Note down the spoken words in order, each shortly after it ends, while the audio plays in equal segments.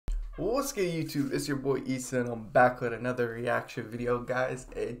What's good, YouTube? It's your boy Ethan. I'm back with another reaction video, guys.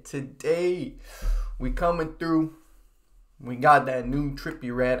 And today we coming through. We got that new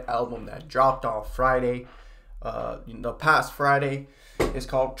Trippie Red album that dropped on Friday. The past Friday. It's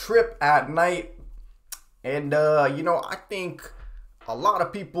called Trip at Night. And I think a lot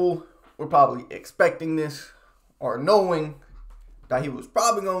of people were probably expecting this or knowing that he was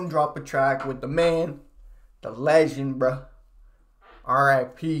probably gonna drop a track with the man, the legend, bruh.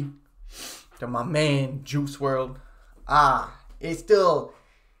 R.I.P. to my man, Juice WRLD. It's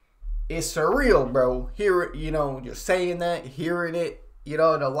surreal, bro. Just saying that, hearing it, and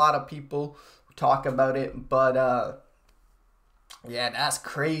a lot of people talk about it, but yeah, that's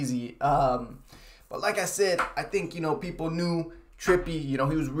crazy. But like I said, I think, people knew Trippie, he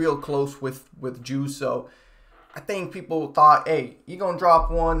was real close with Juice, so I think people thought, hey, you gonna drop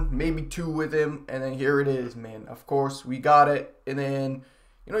one, maybe two with him, and then here it is, man. Of course, we got it, and then,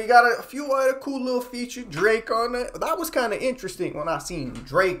 you got a few other cool little features, Drake on it. That was kind of interesting when I seen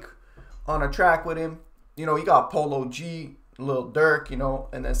Drake on a track with him. He got Polo G, Lil Durk,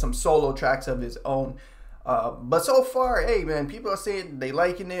 and then some solo tracks of his own. But so far, hey, man, people are saying they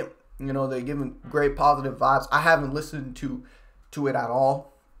liking it. They're giving great positive vibes. I haven't listened to it at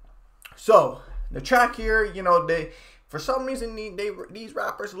all. So the track here, they for some reason these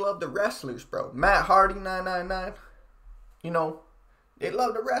rappers love the wrestlers, bro. Matt Hardy 999, they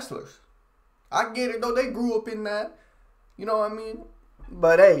love the wrestlers. I get it though, they grew up in that. You know what I mean?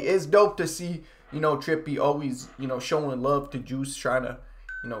 But hey, it's dope to see, Trippie always, showing love to Juice, trying to,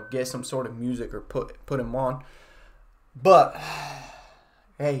 get some sort of music or put him on. But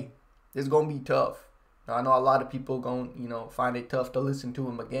hey, it's gonna be tough. I know a lot of people gonna, find it tough to listen to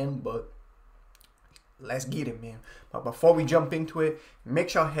him again, but let's get it, man. But before we jump into it, make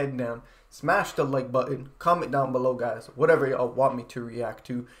sure y'all head down, smash the like button, comment down below, guys, whatever y'all want me to react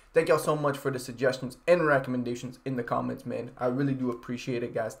to. Thank y'all so much for the suggestions and recommendations in the comments, man. I really do appreciate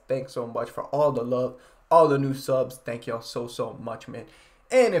it, guys. Thanks so much for all the love, all the new subs. Thank y'all so much, man.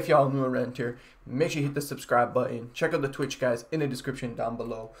 And if y'all new around here, make sure you hit the subscribe button. Check out the Twitch, guys, in the description down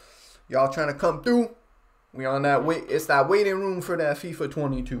below. Y'all trying to come through? We on that wait. It's that waiting room for that FIFA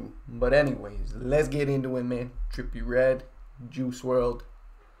 22. But anyways, let's get into it, man. Trippie Red, Juice WRLD,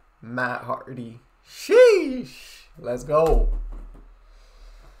 Matt Hardy. Sheesh. Let's go.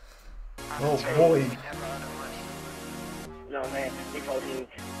 Oh boy. No man,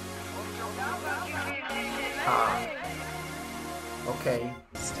 Okay.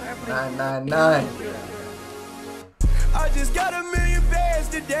 999. I just got $1 million bands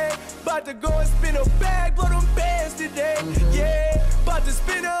today. About to go and spin a bag for them bands today. Yeah, about to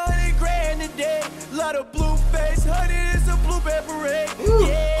spend 100 grand today. Lot of blue face, honey, it's a blueberry parade.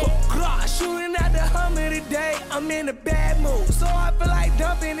 Yeah, shooting at the Hummer today. I'm in a bad mood, so I feel like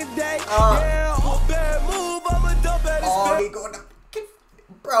dumping today. Yeah, a bad move, I'ma dump at his they going to,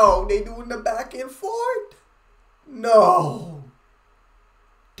 bro, they doing the back and forth? No.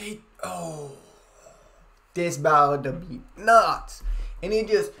 This about to be nuts. And it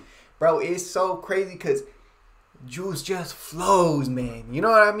just, bro, it's so crazy because Juice just flows, man. You know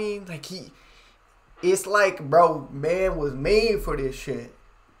what I mean? Like it's like, bro, man was made for this shit.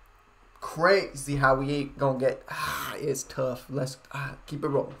 Crazy how we ain't gonna get, it's tough. Let's keep it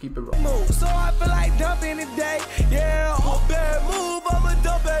rolling, keep it rolling. So I feel like dumping today. Yeah, a bad move, I'ma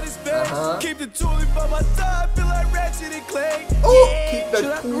dump at his face. Keep the toolie by my side, feel like Ratchet and Clank. Keep the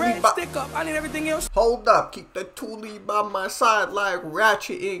toolie stick up. I need everything else. Hold up, keep the toolie by my side like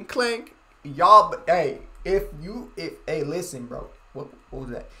Ratchet and Clank. Y'all, but hey, hey, listen, bro. What was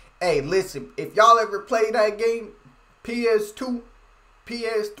that? Hey, listen, if y'all ever played that game, PS2,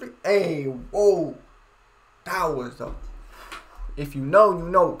 PS3, hey, whoa, that was a, if you know, you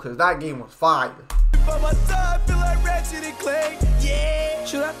know, because that game was fire. By my side, feel like Ratchet and Clank. Yeah,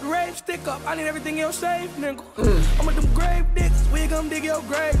 should I rave stick up? I need everything else safe, nigga. I'm with them grave niggas, we gon' dig your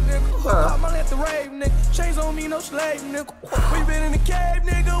grave, nigga. I'ma let the rave, nigga. Chains on me, no slave, nigga. We been in the cave,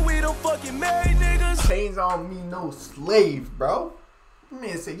 nigga. We don't fucking marry niggas. Chains on me, no slave, bro.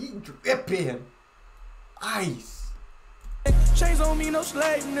 Man said he dripping ice. Chains on me, no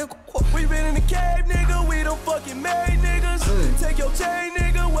slave, nigga. We been in the cave, nigga. We don't fucking marry niggas. Take your chain,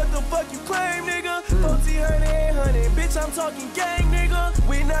 nigga. What the fuck you claim, nigga? 1400, bitch, I'm talking gang, nigga.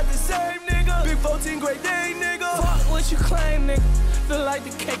 We not the same, nigga. Big 14 great day, nigga. Fuck what you claim, nigga. Feel like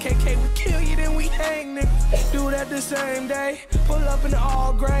the KKK, we kill you, then we hang, nigga. Do that the same day. Pull up in the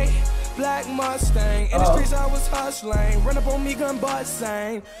all gray. black Mustang. In the streets I was hustling. Run up on me, gun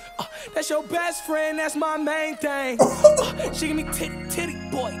busting. That's your best friend, that's my main thing. She give me titty,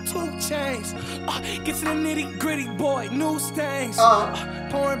 boy, 2 chains. Get to the nitty gritty, boy, new stains.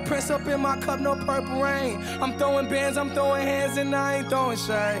 Pouring Prince up in my cup, no purple rain. I'm throwing bands, I'm throwing hands, and I ain't throwing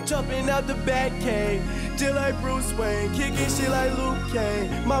shade. Jumping out the back cave, just like Bruce Wayne. Kicking shit like Luke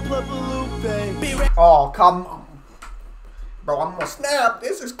Kane. My blood for Lupe. Oh, come on. Bro, I'm gonna snap.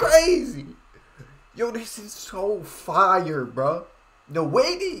 This is crazy. Yo, this is so fire, bro. The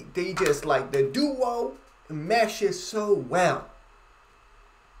way they just, like, the duo meshes so well.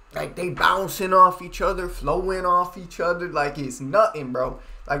 Like, they bouncing off each other, flowing off each other like it's nothing, bro.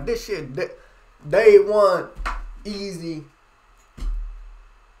 Like, this shit, they want easy.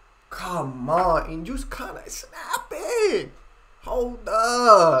 Come on, and just kind of snap it. Hold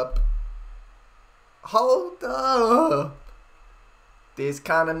up. Hold up. This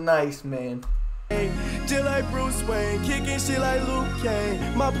kind of nice, man. Just like Bruce Wayne, kicking shit like Luke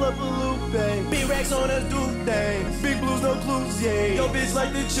Kane. My blood for Lupe. Big racks on us, do things. Big blues, no clues, yeah. Yo, bitch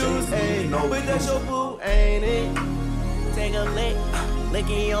like the juice, ayy. But that's your boo, ain't it? Take a lick,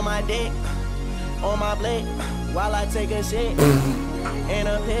 licky on my dick, on my blick, while I take a shit. And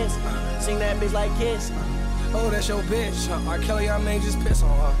a piss, sing that bitch like Kiss. Oh, that's your bitch. R. Kelly, I may just piss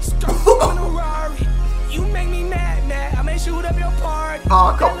on her. On a Rari. You make me mad, mad. I may shoot up your party.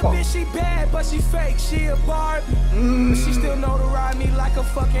 Oh, come on. Bitch, she bad, but she fake. She a Barbie. But she still know to ride me like a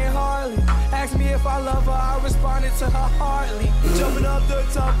fucking Harley. Ask me if I love her, I responded to her hardly. Jumping up the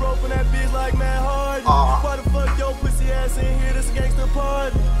top rope and that bitch like Matt Hardy. Why the fuck your pussy ass in here? This gangsta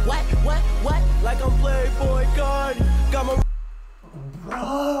party. What? Like I'm Playboy Cardi. Got my.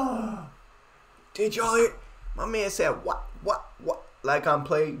 Bro, did y'all hear? My man said what? Like I'm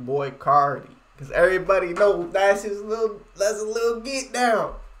Playboy Cardi. Cause everybody knows that's a little get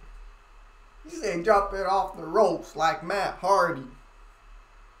down. He said drop it off the ropes like Matt Hardy.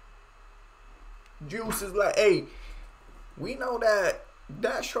 Juice is like, hey, we know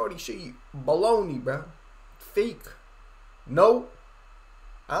that shorty she baloney, bro. Fake. No,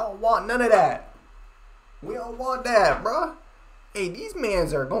 I don't want none of that. We don't want that, bro. Hey, these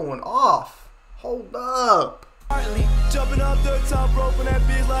mans are going off. Hold up. Jumping off the top rope and that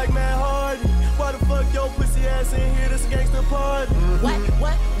bitch like Matt Hardy. Why the fuck your pussy ass in here? This gangsta party. What?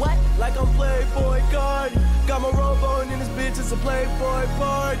 Like I'm Playboy Cardi. Got my robe on in this bitch, it's a Playboy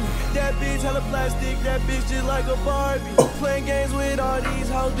party. That bitch hella plastic, that bitch just like a Barbie. Playing games with all these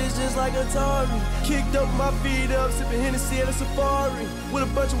hoes, bitch just like a Atari. Kicked up my feet up, sipping Hennessy at a safari. With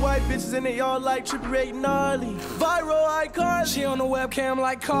a bunch of white bitches and they all like Trippie and gnarly. Viral icon. She on the webcam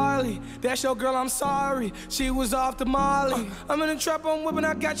like Carly. That's your girl, I'm sorry. She was off the Molly. I'm in the trap, I'm whipping,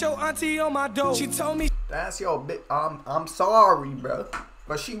 I got your auntie on my door. She told me that's your bitch. I'm sorry, bro.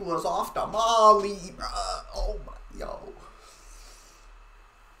 But she was off the Molly, bro. Oh my, yo.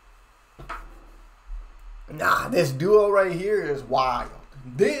 Nah, this duo right here is wild.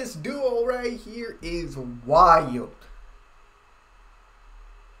 This duo right here is wild.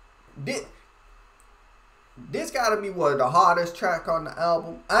 This gotta be what, the hottest track on the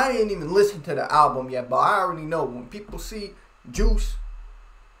album. I didn't even listen to the album yet, but I already know when people see Juice,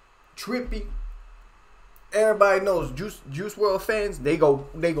 Trippie, everybody knows Juice WRLD fans, they go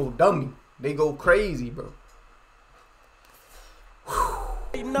dummy. They go crazy, bro.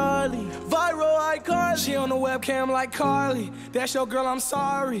 gnarly, viral icon. She on the webcam like Carly. That's your girl, I'm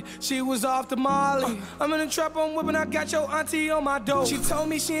sorry. She was off the Molly. I'm in the trap, I'm whipping, I got your auntie on my door. She told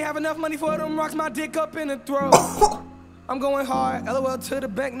me she ain't have enough money for them rocks, my dick up in the throat. I'm going hard, LOL to the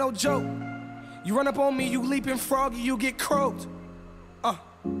bank, no joke. You run up on me, you leaping froggy, you get croaked.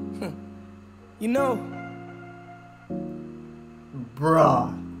 You know.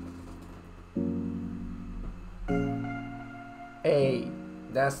 Bruh. Hey,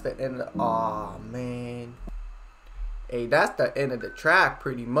 that's the end of, aw, man. Hey, that's the end of the track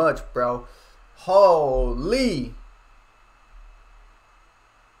pretty much, bro. Holy.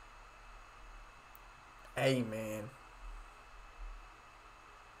 Hey, man.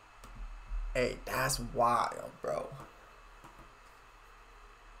 Hey, that's wild, bro.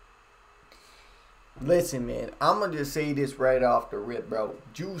 Listen, man, I'm going to just say this right off the rip, bro.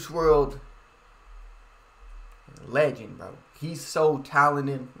 Juice WRLD, legend, bro. He's so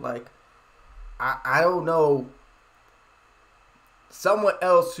talented. Like, I don't know. Someone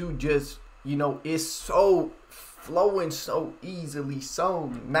else who just, you know, is so flowing so easily,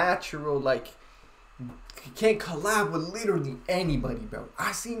 so natural. Like, can't collab with literally anybody, bro.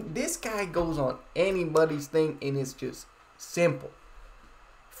 I seen this guy goes on anybody's thing and it's just simple.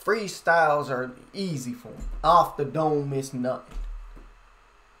 Freestyles are easy for him. Off the dome, it's nothing.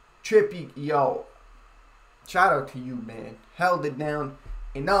 Trippie, yo, shout out to you, man. Held it down.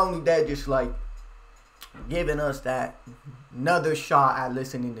 And not only that, just like giving us that another shot at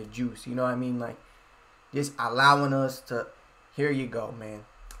listening to Juice. You know what I mean? Like, just allowing us to, here you go, man.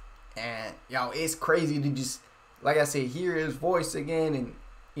 And, yo, it's crazy to just, like I said, hear his voice again. And,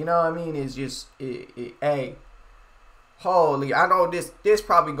 you know what I mean? It's just, hey, holy, I know this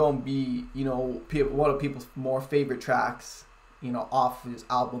probably going to be, you know, one of people's more favorite tracks, you know, off his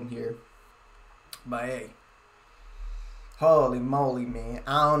album here. But, hey, holy moly, man.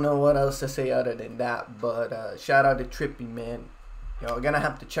 I don't know what else to say other than that. But shout out to Trippie, man. Yo, we're going to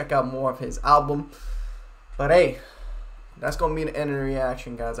have to check out more of his album. But, hey, that's going to be the end of the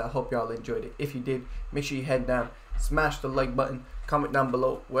reaction, guys. I hope y'all enjoyed it. If you did, make sure you head down, smash the like button, comment down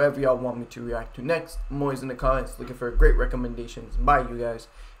below wherever y'all want me to react to next. I'm always in the comments looking for great recommendations by you guys.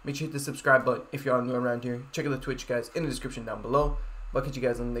 Make sure you hit the subscribe button if y'all new around here. Check out the Twitch, guys, in the description down below. I'll catch you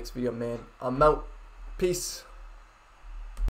guys in the next video, man. I'm out. Peace.